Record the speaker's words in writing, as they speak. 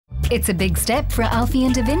It's a big step for Alfie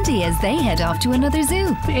and Davindy as they head off to another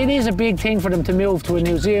zoo. It is a big thing for them to move to a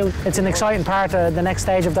new zoo. It's an exciting part of the next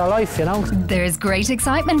stage of their life, you know. There's great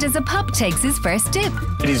excitement as a pup takes his first dip.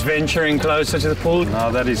 He's venturing closer to the pool.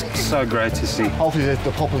 Oh, that is so great to see. Hopefully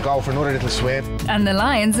the pup will go for another little swim. And the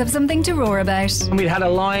lions have something to roar about. We had a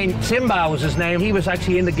lion, Simba was his name. He was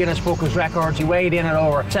actually in the Guinness Book of Records. He weighed in at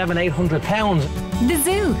over 700-800 pounds. The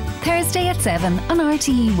Zoo, Thursday at 7 on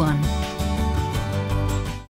RTÉ One.